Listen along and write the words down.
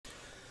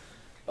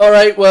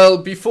Alright, well,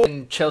 before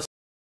Chelsea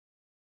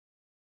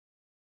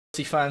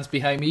fans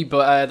behind me,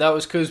 but that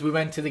was because we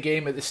went to the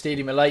game at the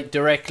Stadium of Light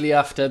directly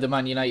after the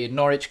Man United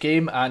Norwich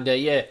game, and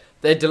yeah,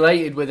 they're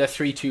delighted with a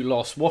 3-2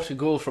 loss. What a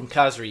goal from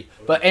Kazri.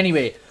 But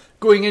anyway,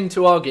 going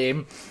into our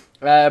game,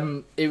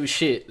 it was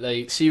shit,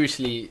 like,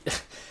 seriously.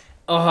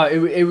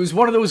 It was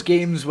one of those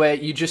games where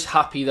you're just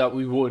happy that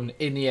we won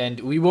in the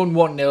end. We won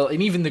 1-0,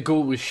 and even the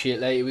goal was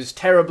shit. Like, it was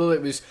terrible,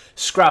 it was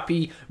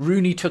scrappy.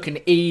 Rooney took an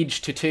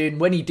age to turn.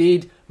 When he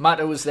did,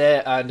 Mata was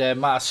there,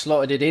 and Mata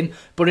slotted it in.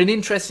 But an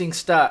interesting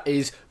stat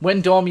is,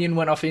 when Darmian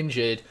went off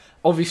injured,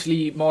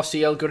 obviously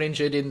Martial got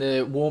injured in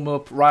the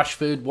warm-up,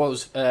 Rashford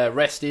was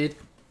rested.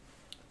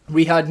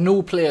 We had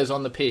no players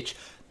on the pitch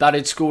that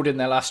had scored in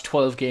their last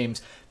 12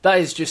 games. That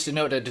is just an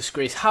utter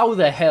disgrace. How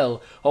the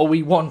hell are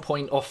we 1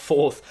 point off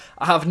fourth?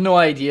 I have no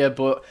idea,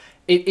 but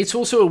it's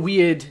also a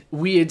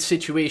weird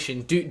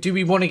situation. Do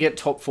we want to get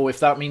top four if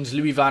that means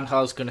Louis van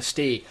Gaal's going to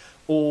stay?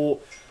 Or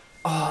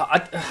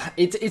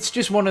it's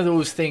just one of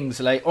those things.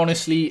 Like,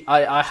 honestly,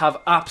 I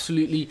have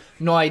absolutely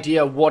no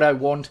idea what I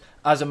want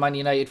as a Man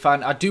United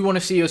fan. I do want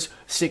to see us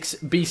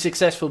be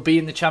successful, be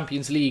in the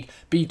Champions League,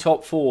 be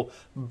top four,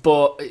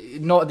 but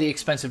not at the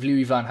expense of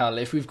Louis van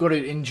Gaal. If we've got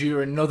to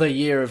endure another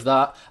year of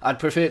that, I'd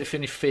prefer to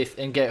finish fifth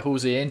and get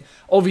Jose in.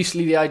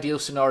 Obviously, the ideal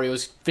scenario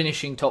is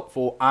finishing top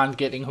four and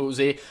getting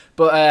Jose,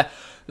 but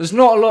there's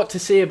not a lot to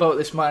say about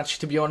this match,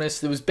 to be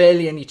honest. There was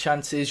barely any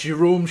chances.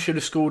 Jerome should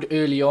have scored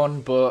early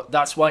on, but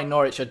that's why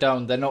Norwich are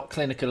down. They're not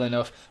clinical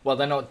enough. Well,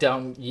 they're not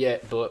down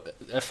yet, but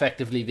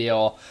effectively they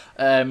are.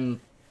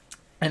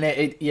 And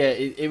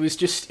it was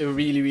just a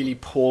really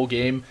poor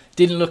game.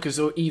 Didn't look as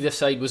though either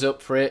side was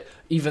up for it,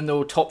 even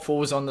though top four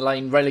was on the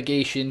line,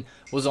 relegation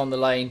was on the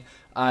line.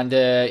 And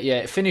yeah,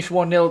 it finished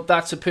 1-0.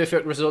 That's a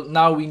perfect result.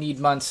 Now we need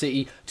Man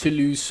City to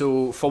lose.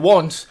 So for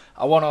once,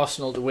 I want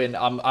Arsenal to win.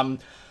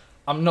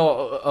 I'm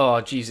not. Oh,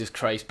 Jesus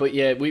Christ! But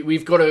yeah,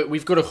 we've got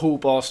to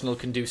hope Arsenal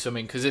can do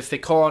something, because if they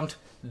can't,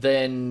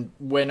 then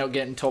we're not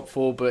getting top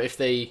four. But if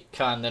they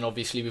can, then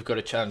obviously we've got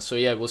a chance. So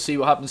yeah, we'll see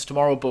what happens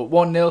tomorrow. But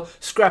 1-0,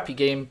 scrappy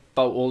game.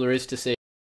 About all there is to say.